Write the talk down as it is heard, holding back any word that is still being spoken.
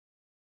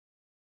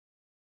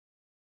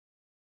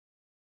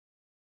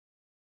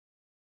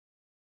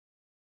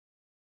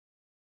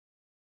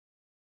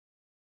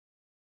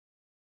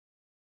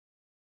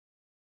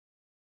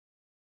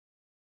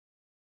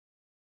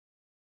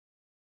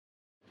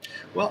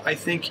Well, I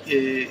think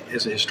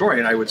as a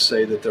historian, I would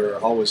say that there are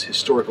always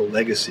historical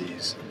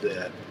legacies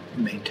that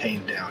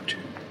maintain down to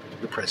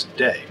the present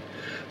day.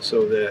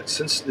 So that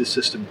since this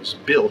system was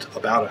built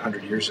about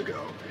 100 years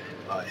ago,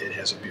 it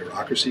has a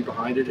bureaucracy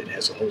behind it, it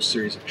has a whole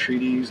series of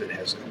treaties, it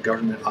has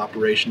government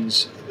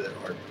operations that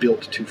are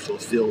built to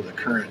fulfill the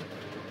current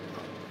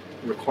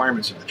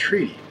requirements of the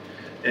treaty.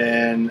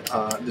 And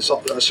there's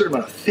a certain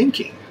amount of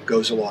thinking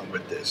goes along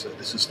with this.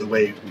 This is the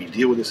way we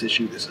deal with this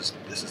issue, this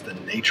is the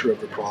nature of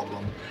the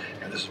problem,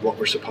 and this is what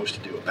we're supposed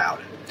to do about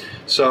it.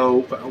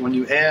 So when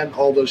you add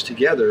all those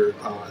together,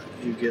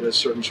 you get a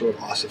certain sort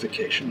of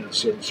ossification, and a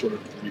certain sort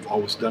of, we've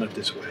always done it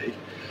this way.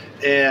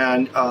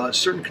 And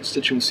certain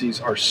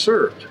constituencies are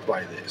served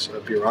by this.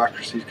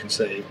 Bureaucracies can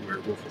say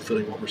we're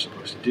fulfilling what we're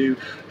supposed to do.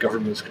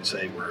 Governments can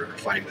say we're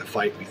fighting the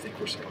fight we think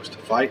we're supposed to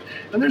fight.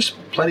 And there's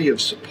plenty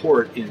of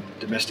support in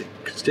domestic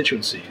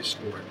constituencies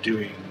for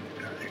doing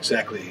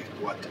exactly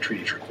what the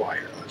treaties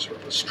require. Sort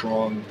of a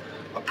strong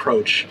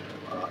approach,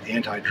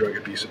 anti-drug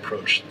abuse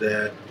approach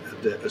that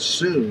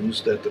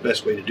assumes that the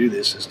best way to do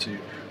this is to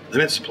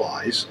limit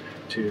supplies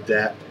to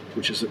that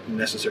which is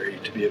necessary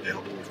to be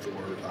available for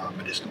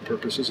medicinal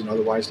purposes, and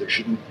otherwise there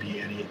shouldn't be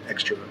any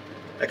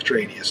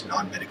extraneous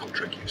non-medical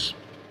drug use.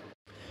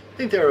 I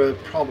think there are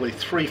probably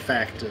three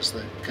factors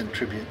that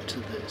contribute to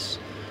this.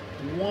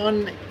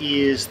 One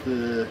is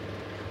the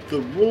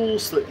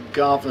rules that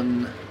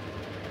govern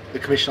the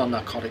Commission on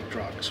Narcotic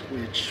Drugs,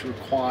 which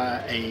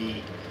require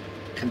a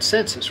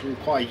consensus,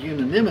 require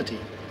unanimity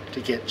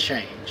to get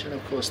change, and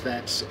of course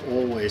that's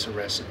always a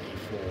recipe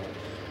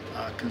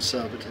for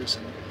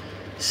conservatism.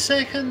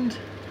 Second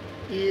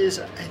is,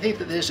 I think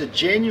that there's a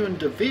genuine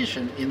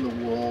division in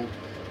the world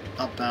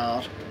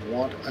about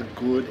what a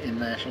good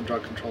international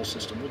drug control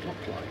system would look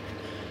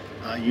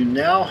like. You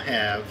now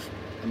have,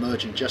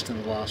 emerging just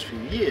in the last few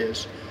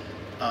years,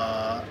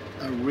 a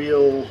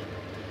real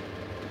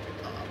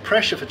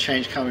pressure for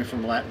change coming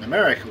from Latin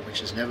America, which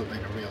has never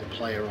been a real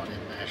player on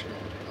international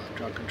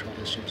drug control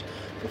issues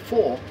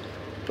before,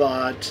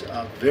 but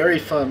very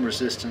firm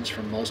resistance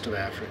from most of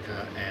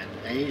Africa and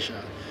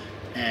Asia,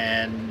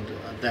 and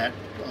that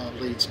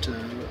leads to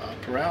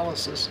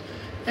paralysis.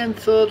 And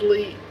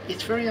thirdly,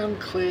 it's very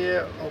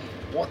unclear of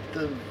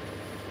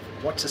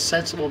what's a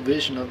sensible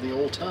vision of the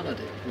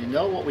alternative. We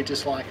know what we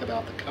dislike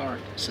about the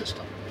current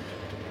system.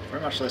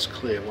 Very much less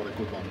clear what a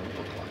good one would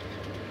look like.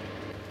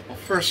 Well,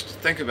 first,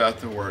 think about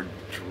the word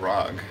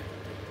drug.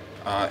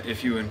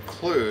 If you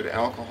include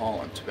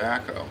alcohol and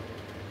tobacco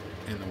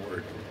in the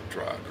word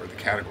drug, or the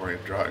category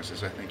of drugs,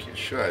 as I think you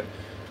should,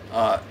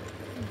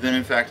 then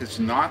in fact it's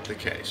not the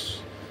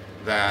case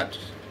that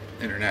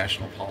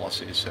international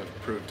policies have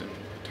proved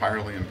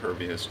entirely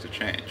impervious to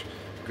change.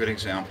 A good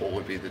example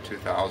would be the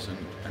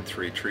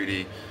 2003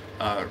 treaty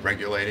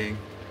regulating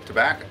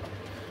tobacco.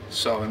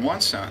 So in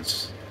one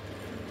sense,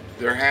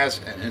 there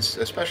has, and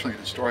especially in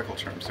historical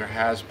terms, there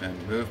has been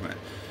movement.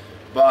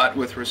 But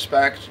with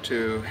respect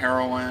to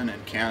heroin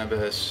and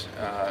cannabis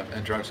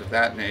and drugs of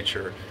that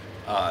nature,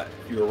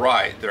 you're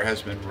right, there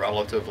has been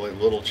relatively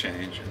little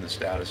change in the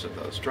status of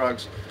those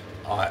drugs.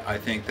 I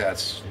think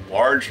that's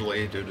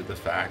largely due to the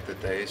fact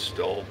that they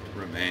still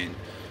remain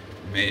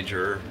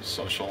major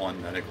social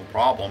and medical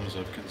problems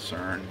of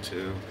concern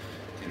to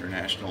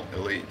international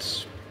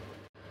elites.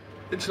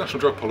 International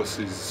drug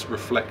policies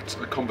reflect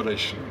a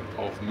combination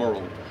of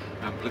moral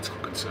and political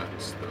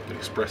concerns that have been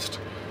expressed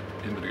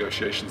in the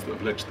negotiations that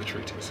have led to the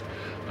treaties.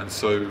 And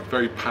so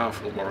very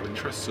powerful moral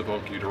interests have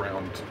argued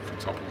around, for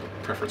example, the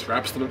preference for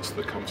abstinence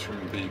that comes from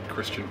the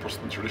Christian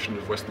Protestant tradition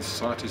of Western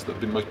societies that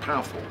have been most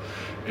powerful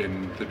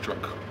in the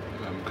drug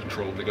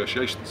control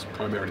negotiations,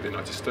 primarily the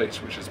United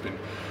States, which has been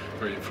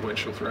very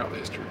influential throughout the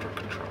history of drug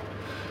control.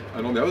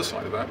 And on the other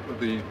side of that,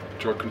 the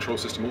drug control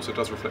system also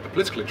does reflect the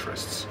political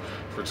interests.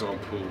 For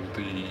example,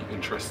 the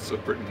interests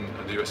of Britain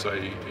and the USA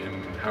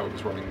in how it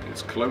was running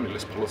its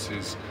colonialist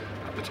policies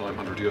at the time,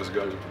 100 years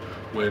ago,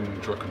 when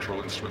drug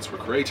control instruments were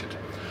created.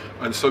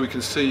 And so we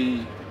can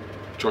see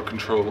drug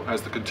control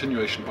as the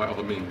continuation by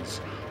other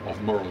means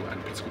of moral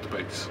and political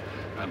debates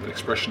and an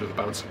expression of the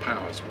balance of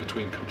powers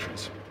between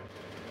countries.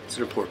 It's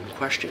an important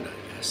question, I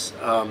guess.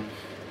 And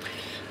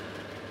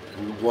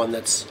one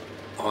that's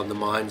on the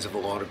minds of a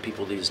lot of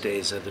people these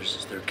days,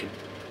 as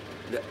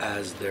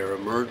there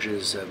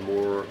emerges a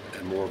more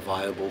and more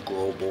viable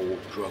global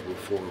drug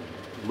reform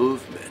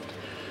movement.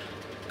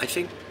 I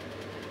think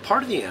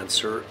part of the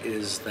answer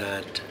is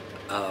that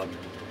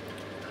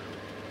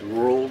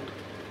world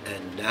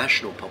and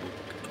national public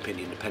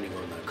opinion, depending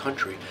on the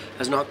country,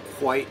 has not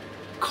quite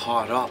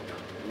caught up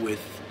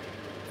with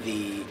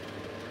the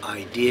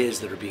ideas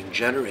that are being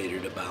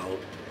generated about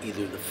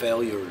either the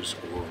failures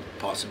or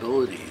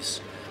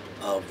possibilities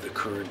of the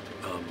current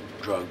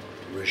drug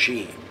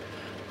regime.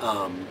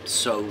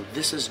 So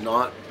this is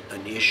not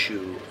an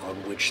issue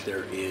on which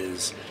there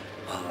is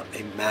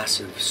a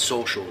massive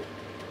social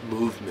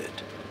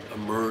movement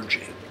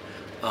emerging,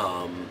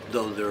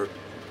 though there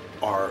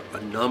are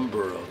a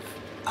number of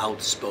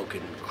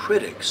outspoken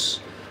critics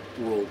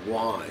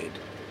worldwide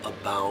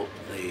about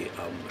the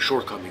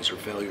shortcomings or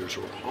failures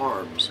or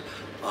harms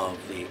of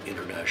the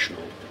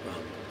international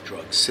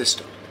drug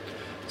system.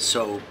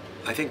 So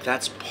I think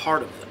that's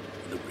part of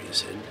the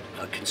reason.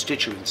 A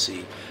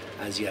constituency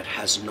as yet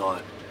has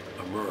not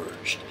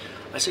emerged.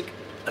 I think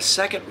a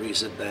second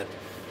reason that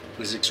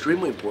is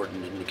extremely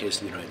important in the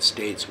case of the United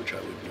States, which I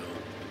would know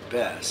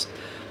best,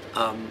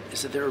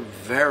 is that there are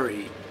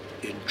very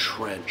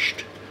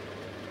entrenched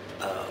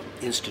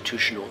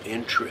institutional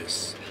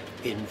interests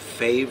in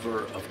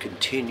favor of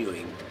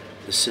continuing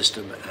the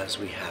system as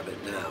we have it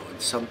now.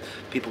 And some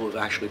people have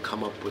actually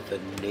come up with a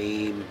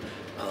name,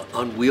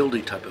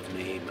 unwieldy type of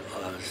name,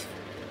 of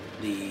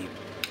the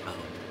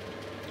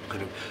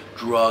kind of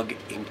drug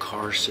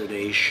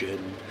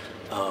incarceration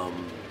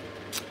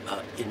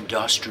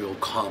industrial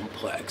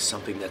complex,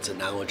 something that's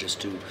analogous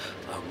to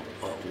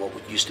what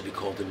used to be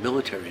called the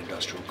military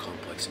industrial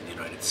complex in the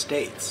United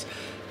States.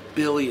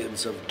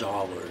 Billions of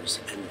dollars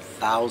and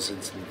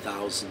thousands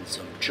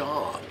of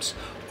jobs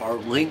are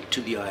linked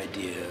to the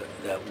idea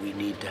that we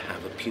need to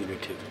have a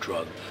punitive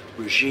drug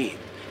regime.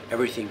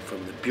 Everything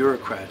from the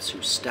bureaucrats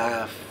who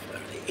staff, or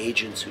the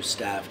agents who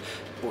staff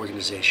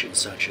organizations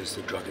such as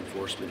the Drug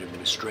Enforcement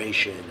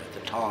Administration at the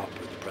top,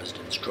 or the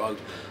President's Drug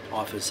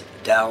Office,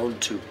 down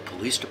to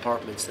police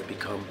departments that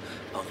become,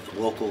 at the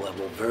local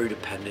level, very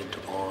dependent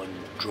on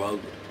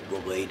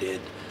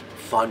drug-related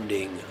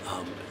funding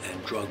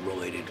and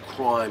drug-related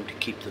crime to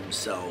keep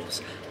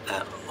themselves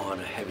on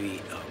a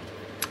heavy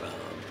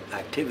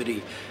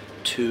activity,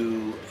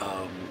 to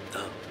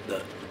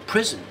the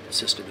prison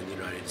system in the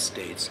United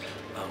States,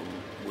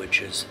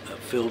 which is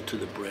filled to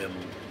the brim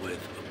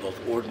with both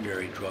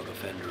ordinary drug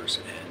offenders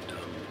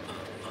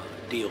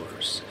and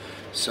dealers.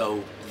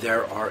 So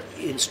there are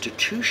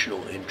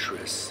institutional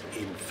interests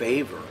in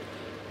favor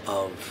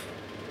of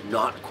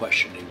not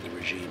questioning the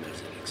regime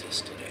as it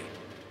exists today.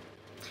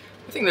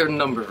 I think there are a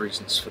number of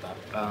reasons for that.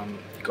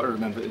 You've got to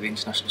remember that the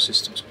international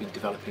system's been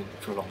developing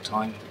for a long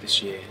time.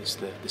 This year is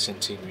the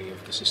centenary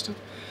of the system.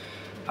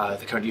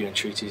 The current UN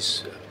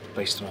treaties are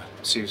based on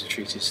a series of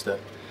treaties that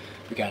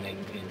began in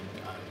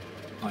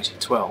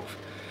 1912.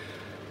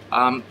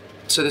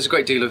 So there's a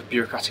great deal of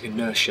bureaucratic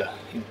inertia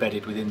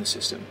embedded within the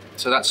system.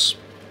 So that's,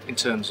 in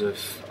terms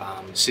of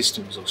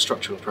systems or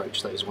structural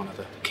approach, that is one of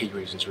the key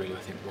reasons, really, I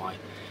think, why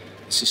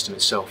the system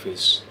itself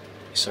is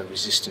so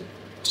resistant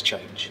to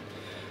change.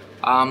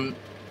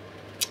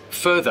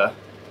 Further,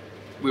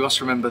 we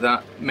must remember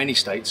that many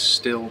states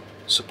still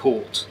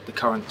support the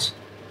current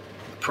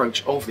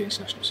approach of the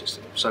international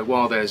system. So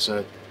while there's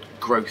a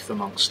growth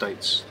amongst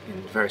states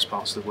in various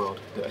parts of the world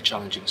that are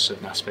challenging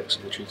certain aspects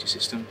of the treaty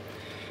system,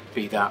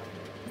 be that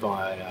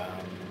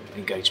via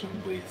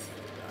engagement with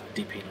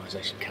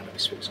depenalisation of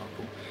cannabis, for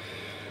example,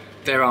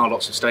 there are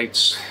lots of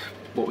states,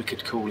 what we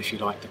could call, if you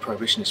like, the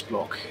prohibitionist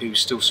bloc, who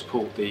still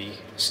support the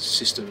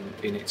system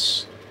in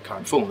its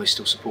current form. They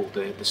still support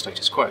the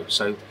status quo.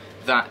 So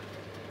that,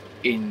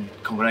 in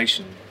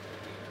combination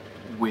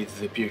with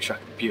the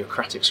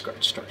bureaucratic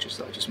structures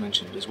that I just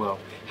mentioned as well,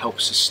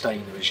 helps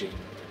sustain the regime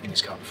in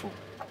its current form.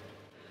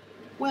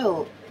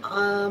 Well,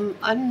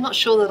 I'm not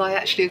sure that I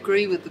actually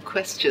agree with the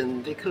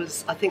question,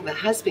 because I think there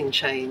has been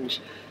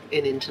change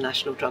in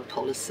international drug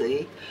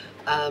policy.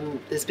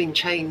 There's been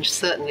change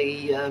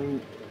certainly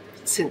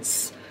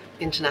since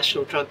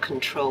international drug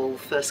control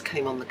first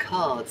came on the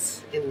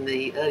cards in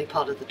the early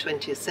part of the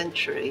 20th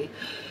century.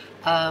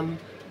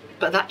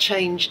 But that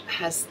change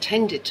has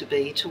tended to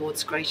be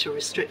towards greater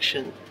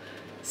restriction.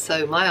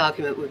 So my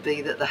argument would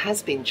be that there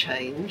has been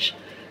change,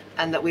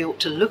 and that we ought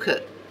to look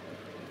at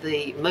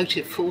the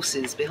motive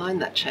forces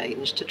behind that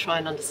change to try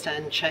and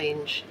understand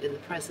change in the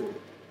present.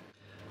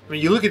 When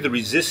you look at the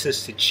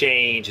resistance to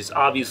change, it's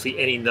obviously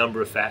any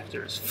number of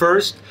factors.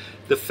 First,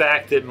 the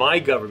fact that my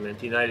government,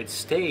 the United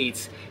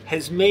States,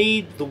 has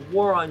made the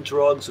war on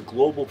drugs a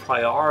global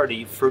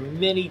priority for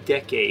many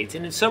decades,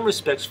 and in some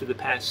respects for the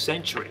past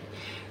century.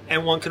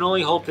 And one can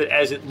only hope that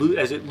as it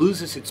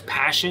loses its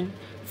passion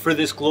for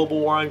this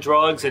global war on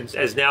drugs, and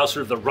as now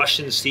sort of the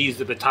Russians seize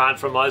the baton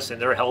from us and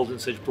they're held in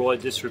such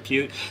broad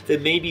disrepute,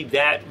 that maybe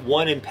that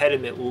one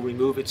impediment will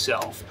remove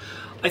itself.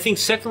 I think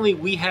secondly,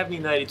 we have in the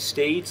United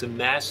States a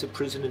massive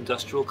prison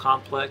industrial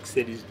complex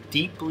that is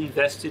deeply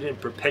vested in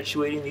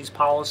perpetuating these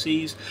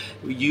policies.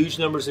 Huge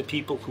numbers of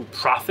people who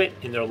profit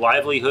in their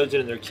livelihoods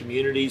and in their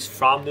communities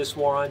from this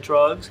war on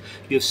drugs.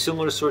 You have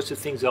similar sorts of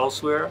things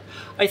elsewhere.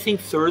 I think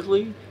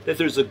thirdly, that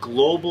there's a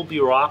global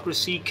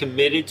bureaucracy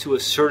committed to a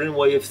certain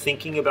way of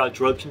thinking about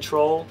drug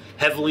control,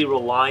 heavily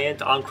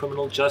reliant on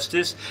criminal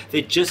justice,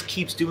 that just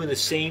keeps doing the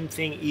same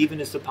thing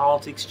even as the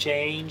politics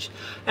change.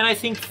 And I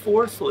think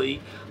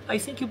fourthly, I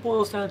think it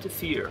boils down to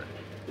fear.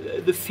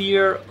 The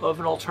fear of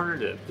an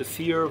alternative, the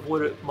fear of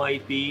what it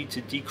might be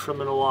to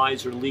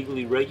decriminalize or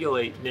legally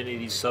regulate many of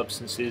these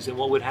substances and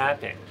what would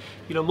happen.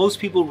 You know, most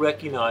people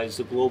recognize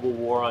the global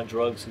war on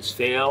drugs has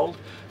failed,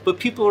 but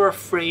people are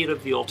afraid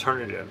of the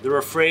alternative. They're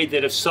afraid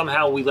that if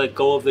somehow we let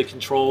go of the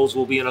controls,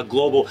 we'll be in a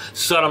global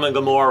Sodom and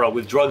Gomorrah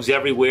with drugs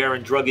everywhere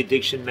and drug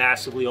addiction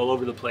massively all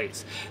over the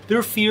place.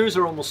 Their fears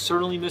are almost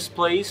certainly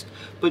misplaced,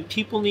 but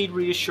people need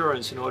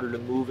reassurance in order to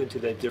move into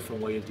that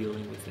different way of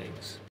dealing with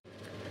things.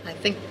 I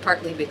think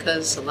partly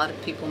because a lot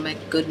of people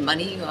make good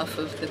money off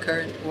of the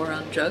current war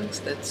on drugs.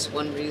 That's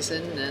one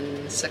reason,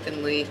 and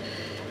secondly,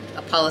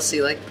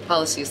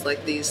 policies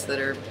like these that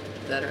are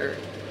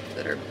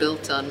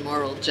built on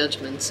moral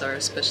judgments are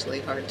especially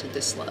hard to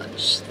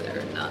dislodge.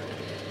 They're not.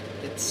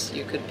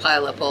 You could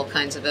pile up all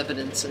kinds of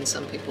evidence, and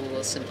some people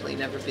will simply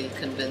never be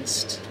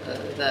convinced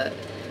that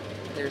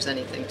there's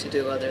anything to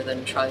do other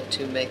than try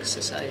to make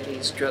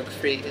societies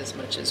drug-free, as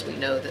much as we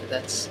know that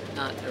that's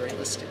not a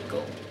realistic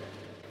goal.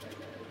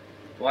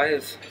 Why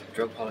have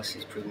drug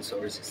policies proven so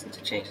resistant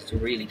to change? It's a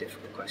really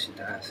difficult question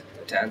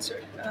to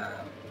answer.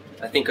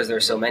 I think because there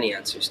are so many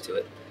answers to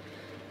it.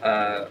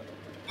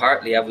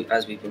 Partly,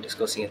 as we've been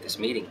discussing at this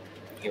meeting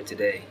here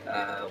today,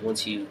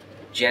 once you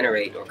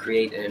generate or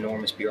create an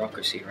enormous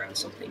bureaucracy around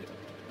something,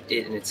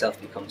 it in itself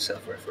becomes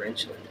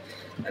self-referential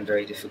and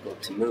very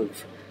difficult to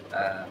move,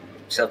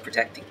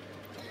 self-protecting.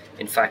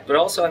 In fact, but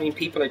also, I mean,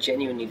 people are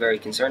genuinely very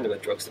concerned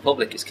about drugs. The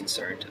public is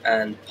concerned,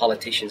 and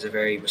politicians are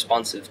very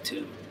responsive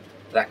to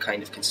that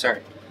kind of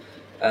concern.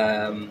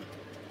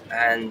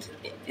 And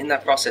in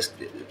that process,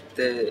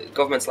 the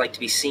governments like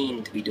to be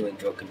seen to be doing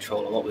drug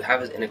control, and what we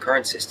have in a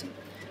current system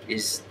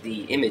is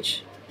the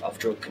image of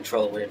drug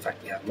control when in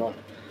fact we have none.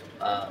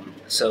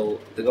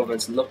 So the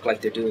governments look like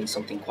they're doing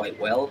something quite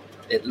well.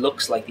 It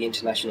looks like the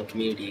international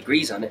community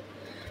agrees on it.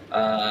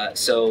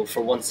 So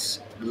for once,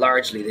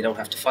 largely, they don't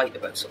have to fight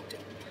about something.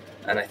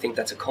 And I think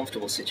that's a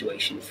comfortable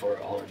situation for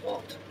all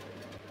involved.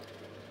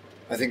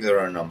 I think there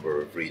are a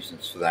number of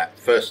reasons for that.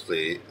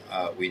 Firstly,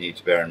 we need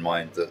to bear in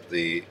mind that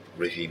the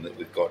regime that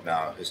we've got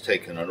now has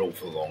taken an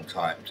awful long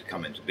time to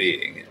come into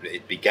being.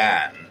 It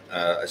began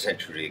a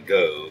century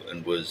ago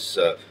and was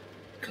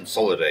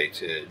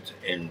consolidated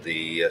in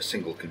the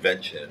single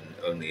convention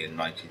only in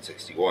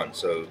 1961.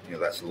 So,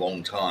 that's a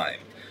long time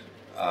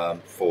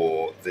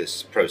for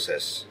this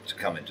process to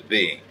come into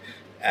being.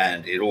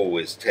 And it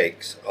always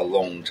takes a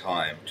long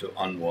time to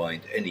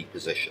unwind any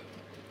position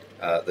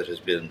that has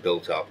been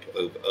built up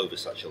over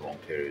such a long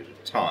period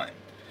of time.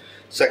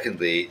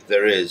 Secondly,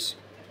 there is,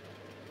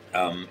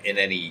 in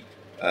any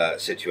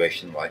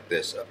situation like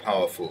this, a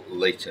powerful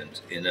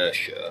latent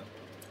inertia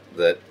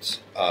that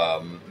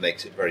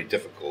makes it very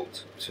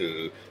difficult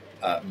to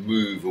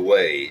move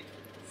away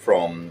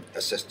from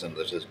a system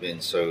that has been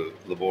so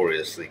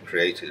laboriously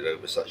created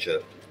over such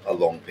a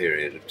long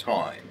period of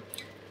time.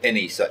 In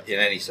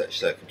any such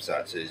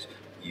circumstances,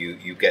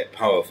 you get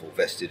powerful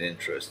vested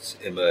interests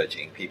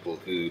emerging, people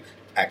who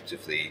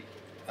actively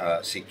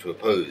seek to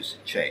oppose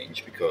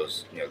change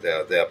because they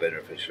are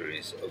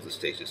beneficiaries of the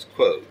status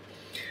quo.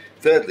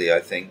 Thirdly, I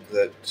think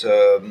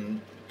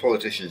that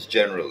politicians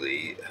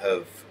generally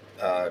have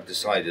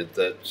decided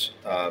that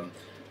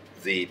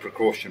the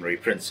precautionary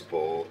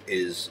principle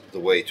is the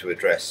way to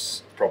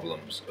address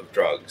problems of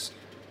drugs,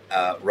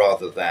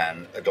 rather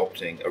than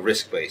adopting a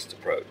risk-based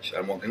approach.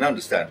 And one can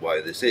understand why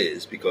this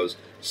is, because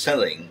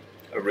selling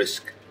a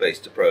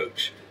risk-based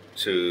approach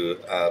to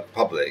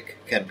public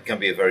can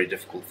be a very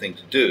difficult thing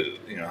to do.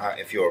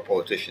 If you're a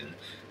politician,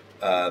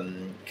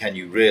 can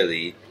you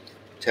really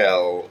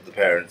tell the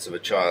parents of a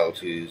child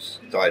who's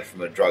died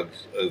from a drug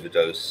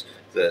overdose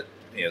that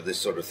this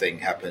sort of thing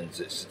happens,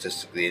 it's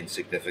statistically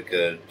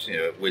insignificant,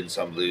 win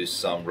some, lose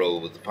some, roll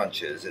with the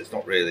punches? It's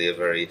not really a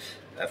very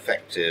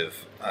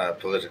effective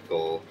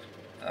political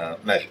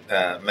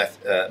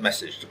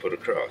message to put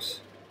across.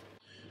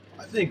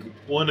 I think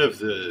one of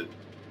the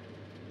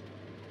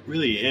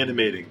really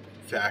animating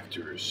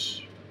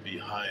factors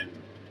behind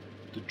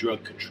the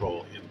drug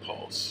control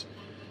impulse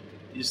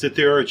is that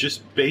there are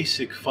just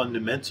basic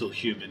fundamental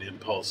human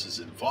impulses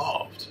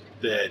involved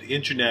that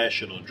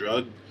international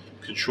drug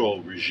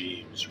control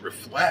regimes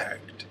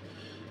reflect,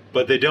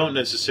 but they don't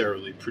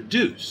necessarily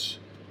produce.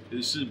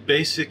 This is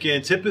basic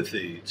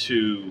antipathy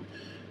to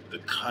the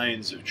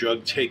kinds of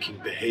drug-taking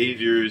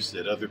behaviors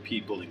that other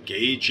people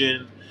engage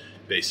in,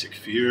 basic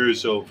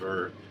fears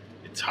over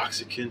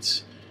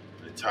intoxicants,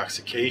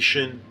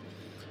 intoxication,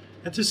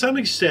 and to some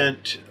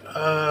extent,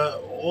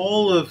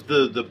 all of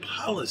the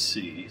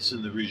policies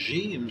and the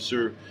regimes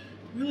are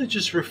really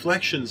just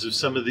reflections of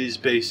some of these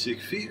basic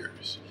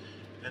fears.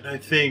 And I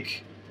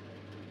think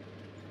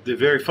the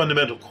very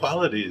fundamental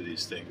quality of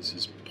these things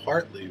is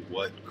partly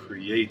what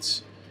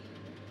creates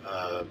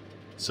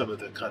some of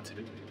the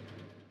continuity.